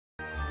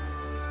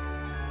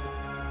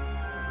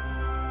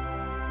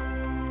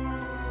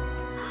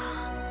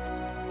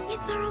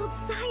It's our old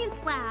science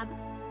lab.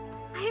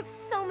 I have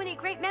so many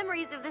great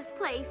memories of this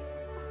place.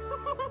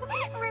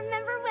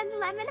 Remember when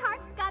Lemon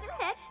Hearts got her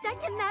head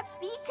stuck in that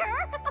beaker?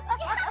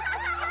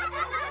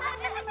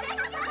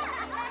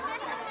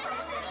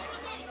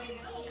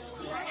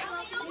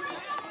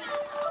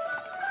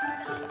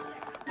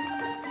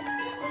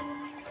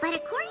 But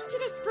according to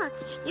this book,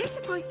 you're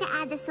supposed to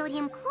add the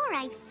sodium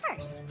chloride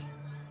first.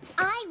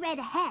 I read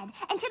ahead,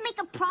 and to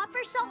make a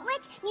proper salt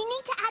lick, you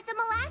need to add the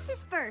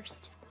molasses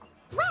first.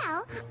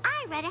 Well,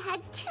 I read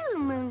ahead too,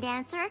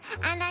 Moondancer,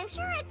 and I'm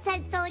sure it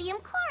said sodium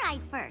chloride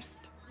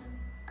first.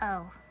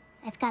 Oh,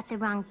 I've got the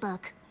wrong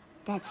book.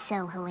 That's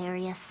so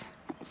hilarious.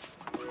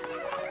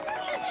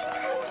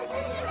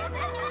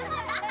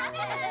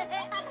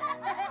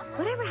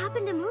 Whatever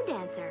happened to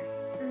Moondancer?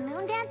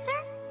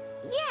 Moondancer?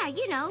 Yeah,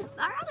 you know,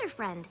 our other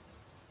friend.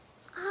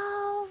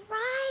 Oh,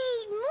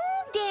 right,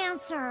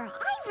 Moondancer.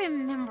 I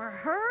remember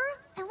her.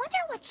 I wonder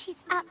what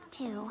she's up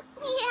to.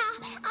 Yeah,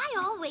 I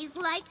always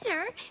liked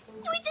her.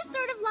 We just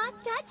sort of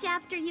lost touch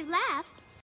after you left.